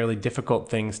be fairly difficult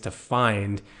things to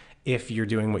find if you're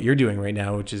doing what you're doing right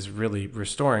now, which is really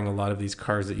restoring a lot of these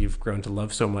cars that you've grown to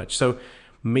love so much. So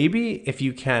maybe if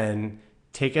you can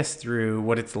take us through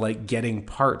what it's like getting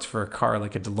parts for a car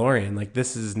like a DeLorean. Like,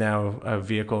 this is now a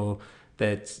vehicle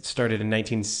that started in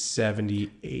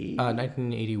 1978.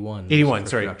 1981. 81,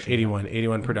 sorry.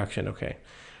 81 production, okay.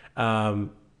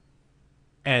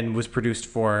 And was produced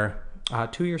for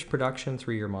 2 years production,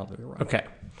 3-year model run. Okay.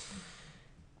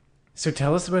 So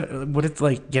tell us about what it's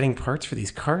like getting parts for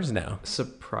these cars now.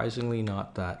 Surprisingly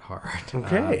not that hard.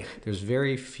 Okay. There's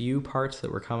very few parts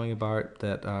that were coming about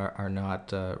that are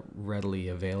not readily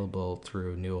available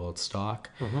through new old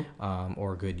stock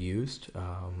or good used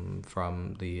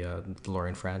from the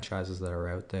DeLorean franchises that are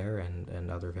out there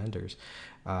and other vendors.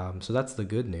 So that's the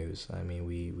good news. I mean,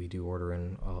 we do order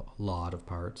in a lot of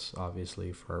parts,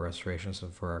 obviously, for our restorations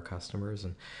and for our customers.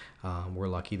 And we're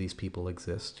lucky these people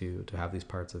exist to have these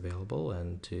parts available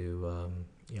and to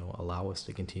allow us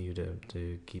to continue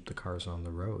to keep the cars on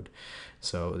the road.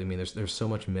 So, I mean, there's so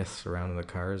much myth surrounding the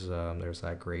cars. There's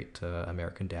that great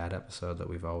American Dad episode that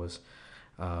we've always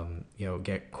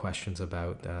get questions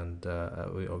about, and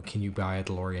can you buy a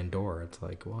DeLorean door? It's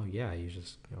like, well, yeah, you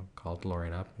just call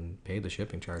DeLorean up and pay the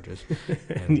shipping charges,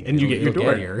 and you get your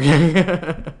door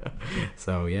here.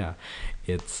 So yeah,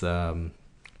 it's going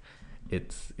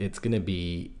to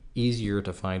be easier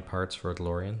to find parts for a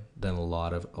DeLorean than a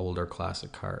lot of older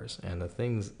classic cars. And the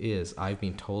thing is, I've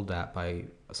been told that by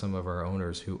some of our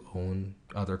owners who own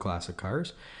other classic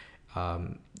cars.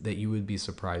 That you would be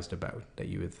surprised about, that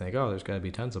you would think, oh, there's got to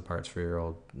be tons of parts for your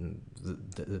old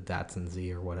Datsun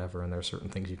Z or whatever, and there are certain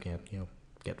things you can't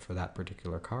get for that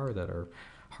particular car that are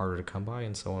harder to come by,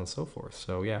 and so on and so forth.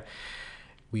 So yeah,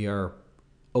 we are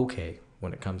okay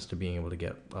when it comes to being able to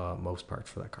get most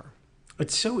parts for that car.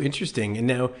 It's so interesting. And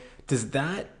now, does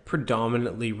that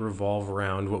predominantly revolve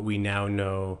around what we now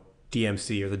know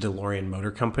DMC, or the DeLorean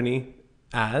Motor Company,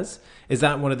 as? Is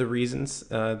that one of the reasons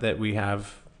that we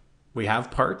have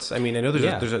parts? I mean, I know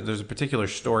there's a particular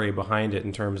story behind it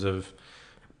in terms of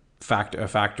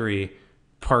factory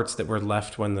parts that were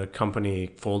left when the company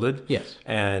folded. Yes.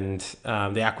 And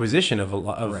the acquisition of a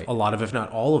lot of, if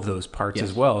not all of those parts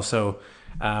as well. So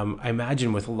I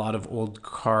imagine with a lot of old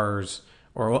cars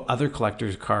or other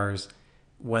collectors' cars,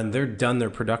 when they're done their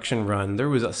production run, there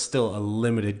was still a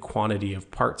limited quantity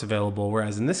of parts available.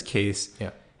 Whereas in this case,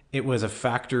 it was a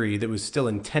factory that was still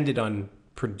intended on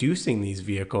producing these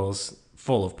vehicles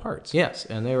full of parts. Yes,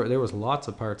 and there was lots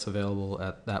of parts available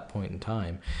at that point in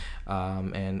time.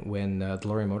 And when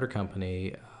DeLorean Motor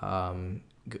Company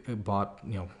bought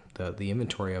the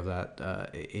inventory of that,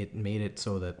 it made it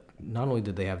so that not only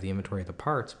did they have the inventory of the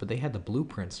parts, but they had the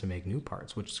blueprints to make new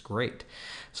parts, which is great.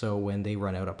 So when they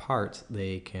run out of parts,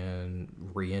 they can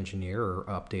re-engineer or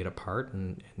update a part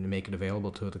and make it available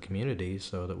to the community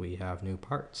so that we have new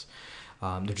parts.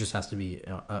 There just has to be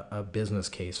a business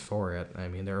case for it. I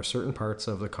mean, there are certain parts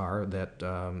of the car that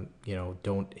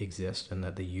don't exist, and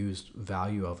that the used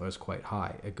value of is quite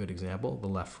high. A good example, the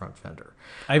left front fender.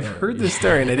 I've heard this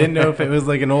story, and I didn't know if it was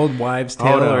like an old wives'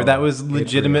 tale or that was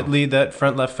legitimately that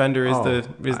front left fender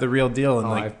is the real deal. And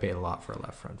I've paid a lot for a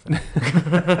left front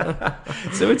fender.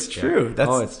 So it's true.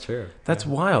 It's true. That's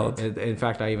wild. In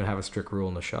fact, I even have a strict rule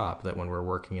in the shop that when we're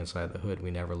working inside the hood,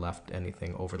 we never left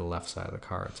anything over the left side of the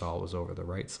car. It's always over the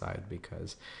right side,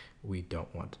 because we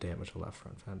don't want to damage the left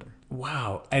front fender.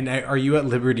 Wow. And are you at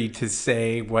liberty to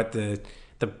say what the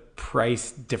the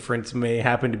price difference may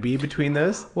happen to be between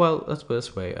those? Well, let's put it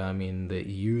this way. I mean, the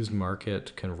used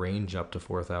market can range up to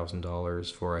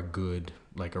 $4,000 for a good,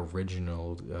 like,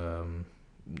 original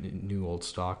new old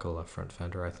stock left front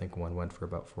fender. I think one went for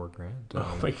about $4,000.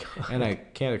 Oh my God. And I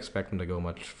can't expect them to go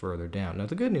much further down. Now,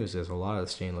 the good news is a lot of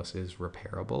the stainless is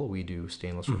repairable. We do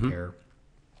stainless repair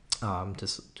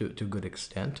to a good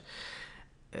extent.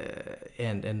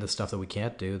 And the stuff that we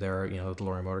can't do, there are, the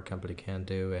DeLorean Motor Company can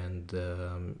do, and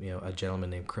a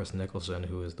gentleman named Chris Nicholson,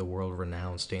 who is the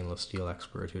world-renowned stainless steel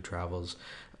expert who travels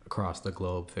across the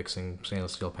globe fixing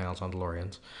stainless steel panels on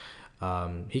DeLoreans.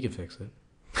 He can fix it.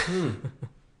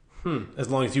 As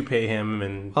long as you pay him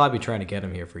and Well, I've been trying to get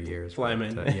him here for years. fly him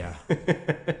in. Yeah.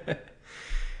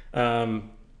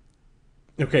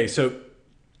 Okay, so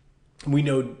we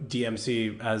know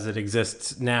DMC as it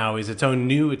exists now is its own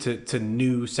new, it's a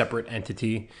new separate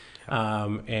entity,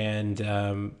 and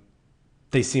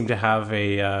they seem to have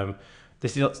a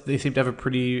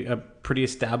pretty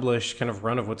established kind of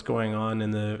run of what's going on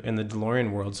in the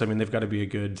DeLorean world. So I mean, they've got to be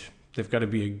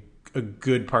a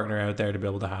good partner out there to be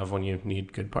able to have when you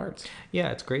need good parts. Yeah,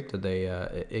 it's great that they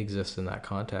exist in that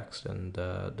context, and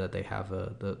that they have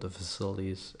the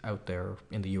facilities out there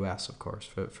in the U.S., of course,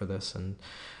 for this. And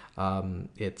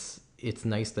it's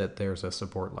nice that there's a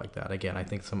support like that. Again, I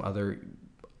think some other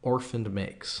orphaned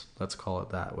makes, let's call it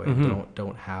that way,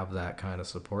 don't have that kind of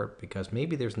support because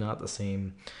maybe there's not the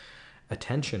same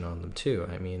attention on them too.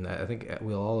 I mean, I think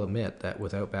we'll all admit that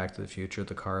without Back to the Future,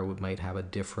 the car might have a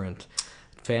different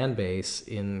fan base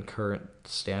in current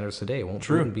standards today. It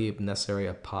wouldn't be necessarily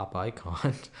a pop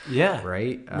icon. Yeah.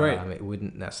 Right? Right. It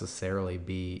wouldn't necessarily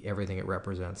be everything it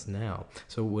represents now.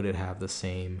 So would it have the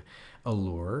same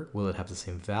allure? Will it have the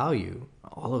same value?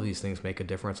 All of these things make a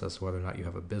difference as to whether or not you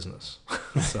have a business.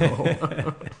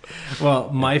 So, well,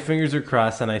 my fingers are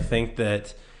crossed, and I think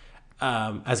that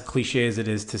as cliche as it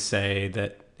is to say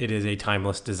that it is a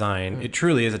timeless design, it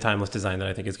truly is a timeless design that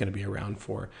I think is going to be around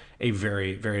for a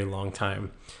very, very long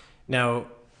time. Now,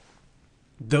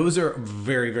 those are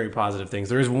very, very positive things.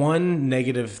 There is one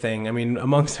negative thing. I mean,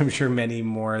 amongst, I'm sure, many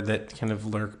more that kind of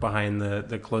lurk behind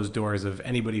the closed doors of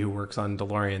anybody who works on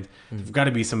DeLorean. There's got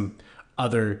to be some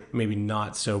other, maybe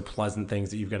not so pleasant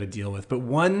things that you've got to deal with. But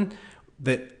one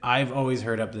that I've always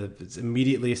heard up that's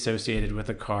immediately associated with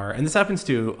a car, and this happens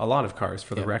to a lot of cars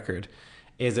for the record,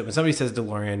 is that when somebody says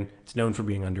DeLorean, it's known for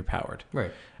being underpowered.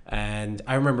 right. And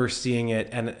I remember seeing it,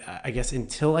 and I guess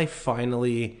until I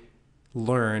finally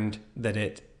learned that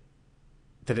it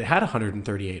had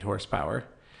 138 horsepower.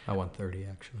 130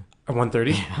 actually. Or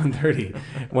 130? 130.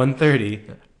 130.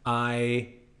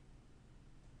 I,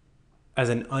 as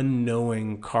an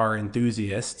unknowing car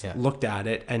enthusiast, looked at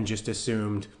it and just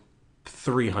assumed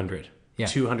 300. Yeah,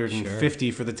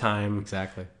 250 for the time.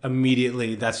 Exactly.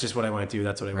 Immediately, that's just what I went to.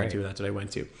 That's what I went to. That's what I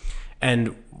went to.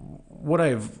 And what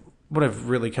I've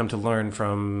really come to learn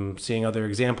from seeing other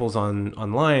examples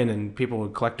online and people,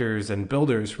 collectors and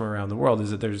builders from around the world,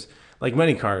 is that there's, like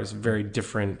many cars, very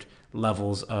different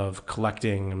levels of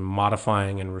collecting and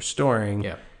modifying and restoring.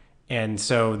 Yeah. And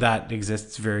so that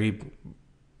exists in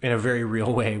a very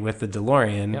real way with the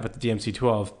DeLorean, with the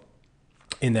DMC-12,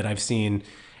 in that I've seen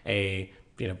a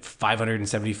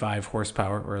 575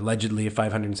 horsepower, or allegedly a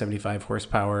 575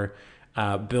 horsepower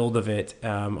build of it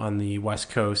on the West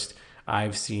Coast.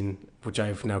 I've seen, which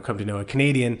I've now come to know, a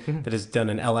Canadian that has done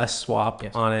an LS swap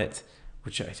on it,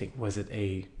 which I think, was it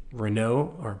a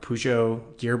Renault or Peugeot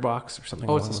gearbox or something?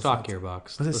 Oh, it's a stock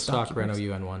gearbox. Was it the stock Renault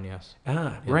UN1, yes.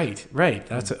 Ah, yes. Right.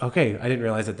 That's okay. I didn't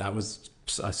realize that was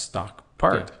a stock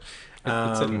part. Yeah.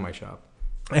 It's sitting in my shop.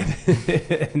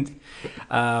 and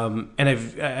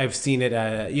I've seen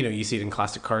it. You see it in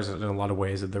classic cars in a lot of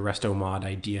ways. Of the resto mod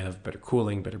idea of better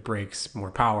cooling, better brakes,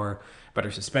 more power, better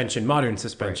suspension, modern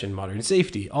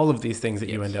safety. All of these things that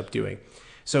you end up doing.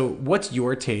 So, what's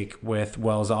your take with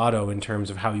Wells Auto in terms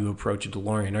of how you approach a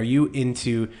DeLorean? Are you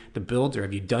into the builds, or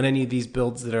have you done any of these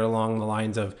builds that are along the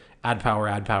lines of add power,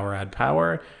 add power, add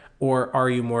power? Or are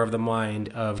you more of the mind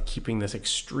of keeping this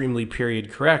extremely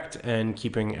period correct and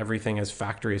keeping everything as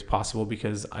factory as possible?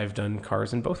 Because I've done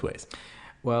cars in both ways.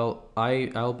 Well,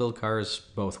 I'll build cars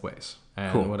both ways.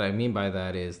 And what I mean by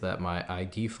that is that I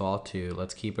default to,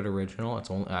 let's keep it original.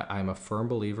 I'm a firm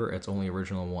believer it's only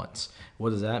original once. What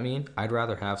does that mean? I'd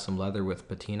rather have some leather with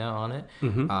patina on it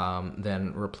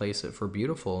than replace it for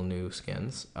beautiful new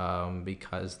skins,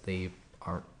 because they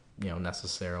aren't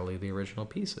necessarily the original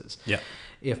pieces. Yeah.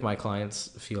 If my clients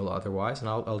feel otherwise, and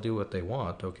I'll do what they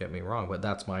want, don't get me wrong, but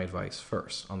that's my advice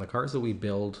first. On the cars that we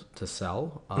build to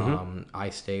sell, I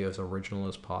stay as original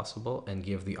as possible and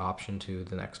give the option to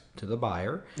the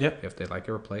buyer. Yep. If they'd like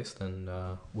to replace, then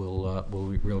we'll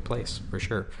replace for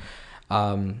sure.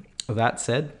 That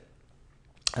said,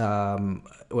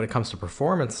 when it comes to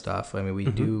performance stuff, I mean, we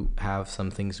do have some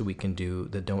things that we can do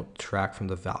that don't detract from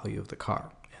the value of the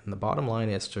car. And the bottom line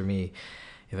is, to me,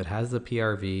 if it has the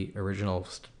PRV, original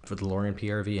for DeLorean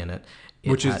PRV in it.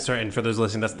 And for those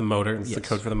listening, that's the motor. It's the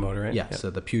code for the motor, right? Yeah,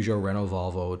 so the Peugeot Renault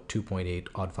Volvo 2.8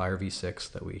 Oddfire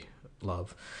V6 that we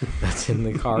love, that's in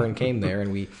the car and came there.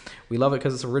 And we love it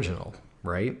because it's original,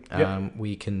 right? Yep.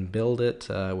 We can build it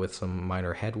with some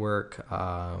minor headwork.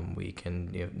 We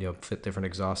can fit different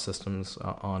exhaust systems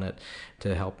on it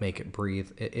to help make it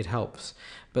breathe. It helps.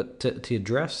 But to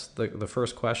address the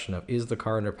first question of, is the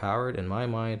car underpowered? In my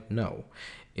mind, no.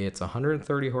 It's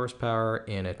 130 horsepower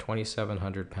in a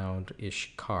 2,700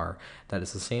 pound-ish car. That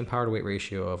is the same power-to-weight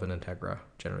ratio of an Integra,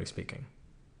 generally speaking.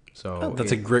 So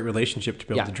that's a great relationship to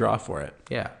be able to draw for it.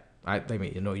 Yeah. I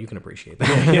mean, you can appreciate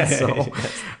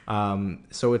that.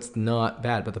 So it's not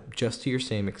bad, but just to your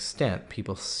same extent,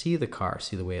 people see the car,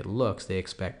 see the way it looks, they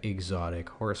expect exotic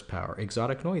horsepower,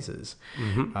 exotic noises.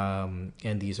 And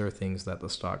these are things that the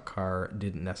stock car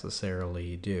didn't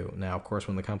necessarily do. Now, of course,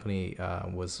 when the company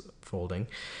was folding,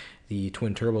 the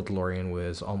twin turbo DeLorean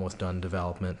was almost done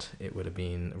development. It would have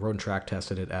been Road and Track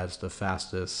tested it as the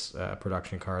fastest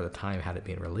production car at the time had it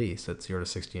been released at 0 to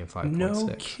 60 in 5.6.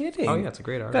 No kidding. Oh yeah, it's a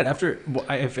great article. God,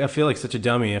 I feel like such a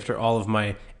dummy after all of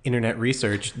my internet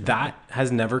research. That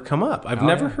has never come up. I've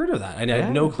never heard of that. I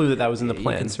had no clue that was in the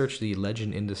plan. You can search the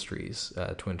Legend Industries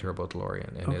twin turbo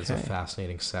DeLorean, and it's a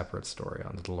fascinating separate story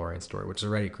on the DeLorean story, which is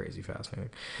already crazy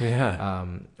fascinating. Yeah.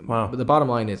 Wow. But the bottom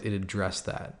line is it addressed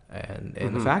that,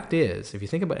 and the fact is, if you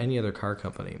think about any other car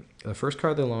company, the first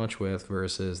car they launch with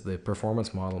versus the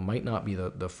performance model might not be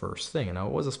the first thing. And now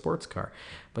it was a sports car,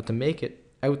 but to make it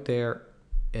out there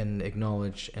and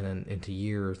acknowledged, and then into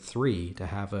year 3 to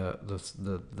have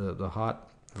the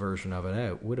hot version of it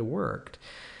out would have worked.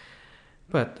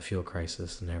 But the fuel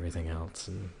crisis and everything else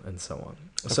and so on.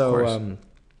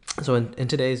 So in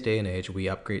today's day and age, we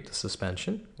upgrade the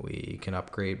suspension. We can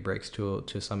upgrade brakes to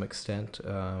some extent.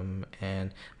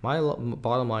 And my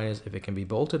bottom line is, if it can be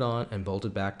bolted on and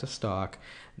bolted back to stock,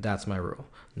 that's my rule.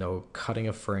 No cutting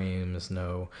of frames,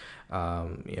 no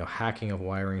hacking of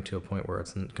wiring to a point where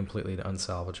it's completely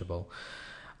unsalvageable.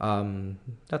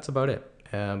 That's about it.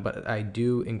 But I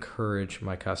do encourage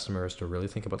my customers to really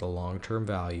think about the long-term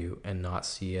value and not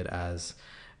see it as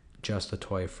just a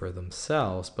toy for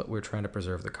themselves, but we're trying to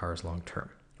preserve the cars long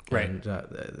term. Right. And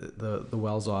the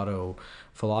Wells Auto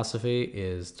philosophy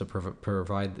is to preserve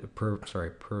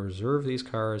these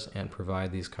cars and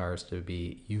provide these cars to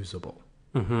be usable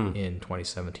in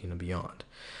 2017 and beyond.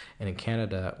 And in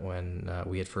Canada, when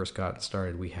we had first gotten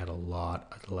started, we had a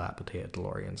lot of dilapidated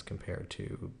DeLoreans compared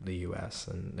to the U.S.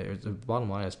 And the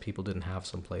bottom line is, people didn't have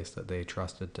some place that they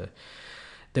trusted to.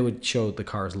 They would show the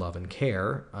cars love and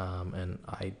care, and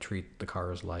I treat the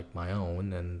cars like my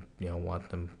own, and want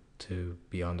them to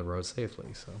be on the road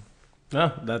safely. So,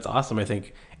 oh, that's awesome. I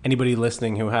think anybody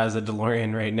listening who has a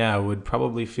DeLorean right now would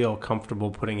probably feel comfortable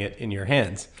putting it in your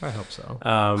hands. I hope so.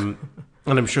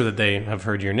 And I'm sure that they have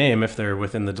heard your name if they're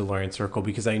within the DeLorean circle,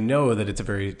 because I know that it's a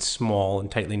very small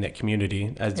and tightly knit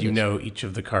community. As you know, each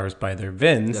of the cars by their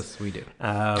VINs. Yes, we do.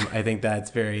 I think that's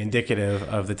very indicative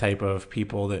of the type of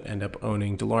people that end up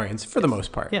owning DeLoreans for the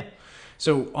most part. Yeah.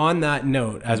 So on that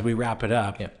note, as we wrap it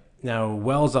up, now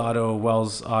Wells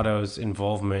Auto's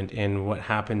involvement in what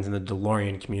happens in the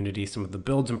DeLorean community, some of the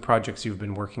builds and projects you've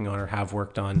been working on or have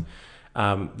worked on,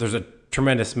 there's a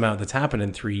tremendous amount that's happened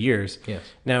in 3 years. Yes.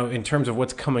 Now, in terms of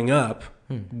what's coming up,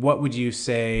 what would you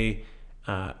say?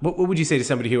 What would you say to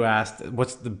somebody who asked,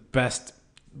 "What's the best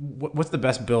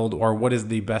build, or what is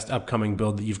the best upcoming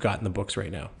build that you've got in the books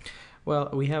right now?"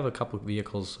 Well, we have a couple of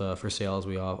vehicles for sale, as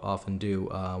we often do.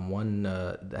 One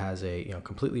has a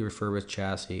completely refurbished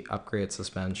chassis, upgraded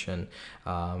suspension,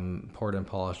 poured and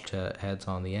polished heads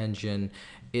on the engine.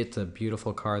 It's a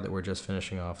beautiful car that we're just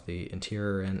finishing off the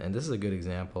interior in, and this is a good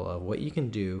example of what you can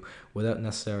do without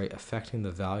necessarily affecting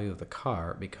the value of the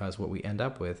car, because what we end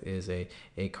up with is a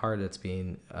car that's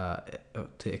being,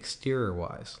 to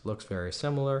exterior-wise, looks very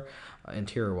similar,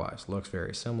 interior-wise looks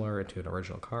very similar to an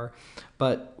original car,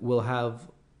 but will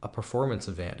have a performance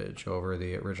advantage over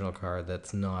the original car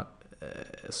that's not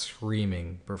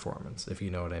screaming performance, if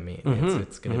you know what I mean.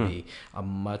 It's going to be a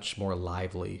much more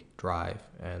lively drive,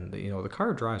 and the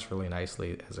car drives really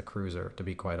nicely as a cruiser, to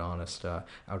be quite honest, out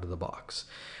of the box.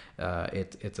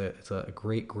 it's a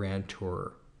great grand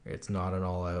tour. It's not an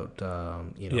all out,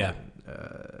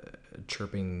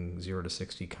 chirping 0 to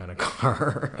 60 kind of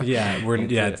car.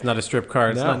 It's not a strip car.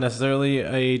 It's not necessarily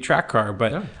a track car,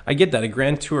 but I get that. A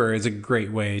grand tour is a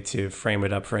great way to frame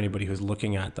it up for anybody who's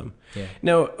looking at them. Yeah.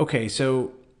 No, okay,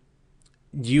 so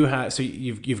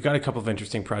you've got a couple of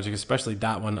interesting projects, especially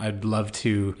that one. I'd love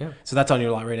to. Yeah. So that's on your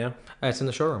lot right now? It's in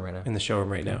the showroom right now. In the showroom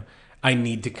right now. I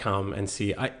need to come and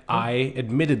see. I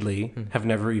admittedly have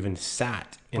never even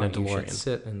sat in a DeLorean. You should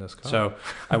sit in this car. So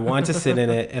I want to sit in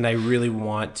it, and I really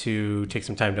want to take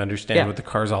some time to understand what the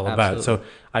car's all about. So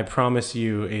I promise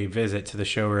you a visit to the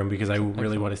showroom because I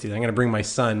really want to see that. I'm going to bring my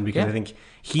son because I think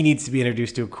he needs to be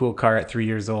introduced to a cool car at 3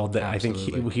 years old that I think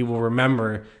he will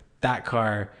remember that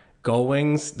car. Gull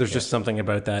wings, there's just something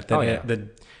about that the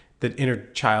inner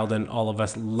child in all of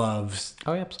us loves.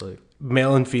 Oh, absolutely.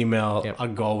 Male and female, a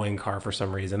gull wing car for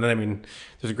some reason. And I mean,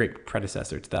 there's a great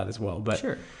predecessor to that as well. But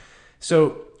sure.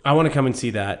 So I want to come and see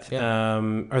that. Yeah.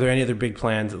 Are there any other big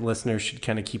plans that listeners should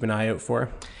kind of keep an eye out for?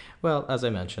 Well, as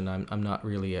I mentioned, I'm not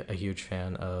really a huge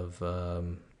fan of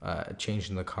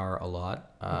changing the car a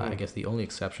lot. I guess the only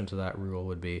exception to that rule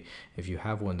would be if you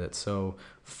have one that's so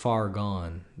far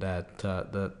gone that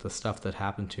the stuff that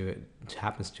happens to it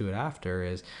after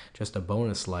is just a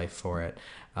bonus life for it.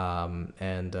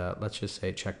 And let's just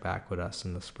say check back with us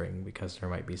in the spring because there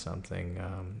might be something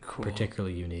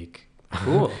particularly unique.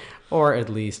 Cool. Or at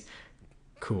least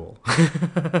cool.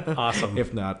 Awesome.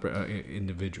 If not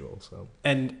individual. So.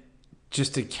 And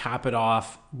just to cap it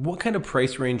off, what kind of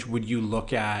price range would you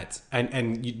look at?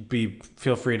 And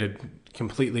feel free to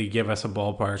completely give us a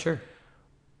ballpark. Sure.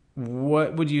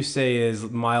 What would you say is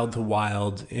mild to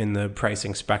wild in the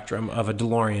pricing spectrum of a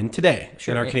DeLorean today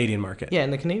in our Canadian market? Yeah,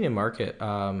 in the Canadian market,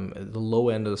 the low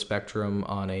end of the spectrum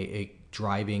on a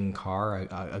driving car,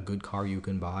 a good car you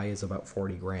can buy is about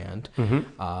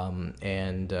 $40,000.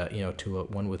 And to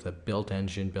one with a built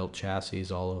engine, built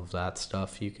chassis, all of that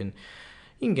stuff, you can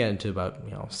get into about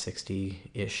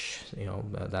 60-ish,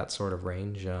 that sort of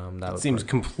range. That seems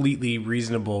completely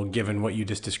reasonable given what you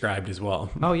just described as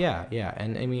well. Oh yeah,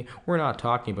 and I mean we're not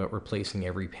talking about replacing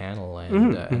every panel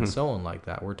and so on like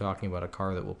that. We're talking about a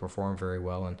car that will perform very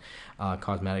well and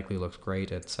cosmetically looks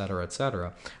great, et cetera, et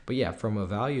cetera. But yeah, from a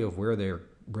value of where they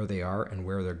are and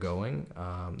where they're going,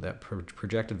 that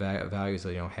projected values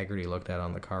that Hagerty looked at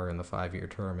on the car in the 5-year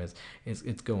term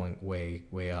it's going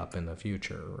way up in the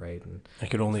future, right? And I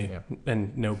could only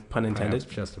and no pun intended. I was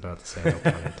just about to say no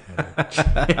pun intended.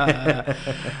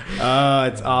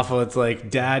 It's awful. It's like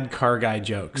dad car guy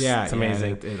jokes. Yeah, it's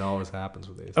amazing. It always happens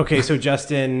with these. Okay, so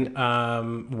Justin,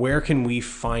 where can we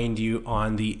find you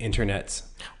on the internets?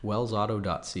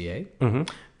 wellsauto.ca.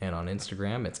 And on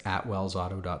Instagram, it's at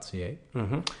wellsauto.ca.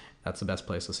 That's the best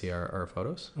place to see our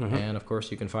photos. And, of course,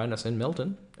 you can find us in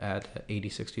Milton at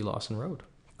 8060 Lawson Road.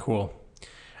 Cool.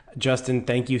 Justin,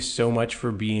 thank you so much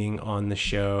for being on the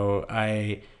show.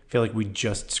 I feel like we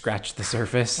just scratched the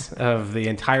surface of the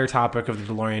entire topic of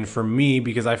the DeLorean for me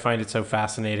because I find it so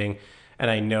fascinating.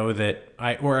 And I know that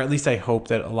or at least I hope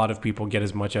that a lot of people get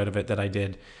as much out of it that I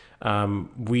did.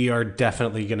 We are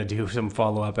definitely going to do some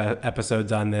follow-up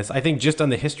episodes on this. I think just on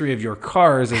the history of your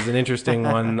cars is an interesting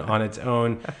one on its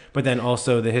own, but then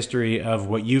also the history of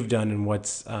what you've done and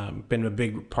what's been a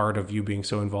big part of you being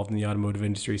so involved in the automotive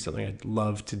industry, something I'd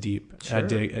love to dig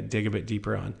a bit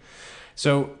deeper on.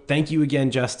 So thank you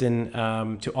again, Justin.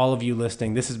 To all of you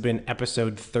listening, this has been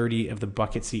episode 30 of the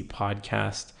Bucket Seat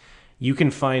Podcast. You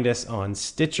can find us on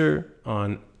Stitcher,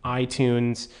 on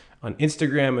iTunes, on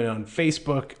Instagram and on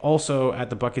Facebook, also at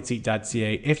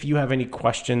thebucketseat.ca. If you have any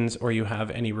questions or you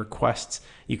have any requests,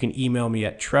 you can email me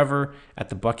at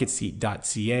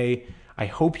trevor@thebucketseat.ca. I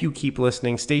hope you keep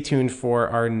listening. Stay tuned for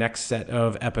our next set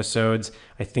of episodes.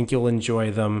 I think you'll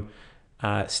enjoy them.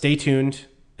 Stay tuned,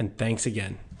 and thanks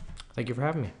again. Thank you for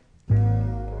having me.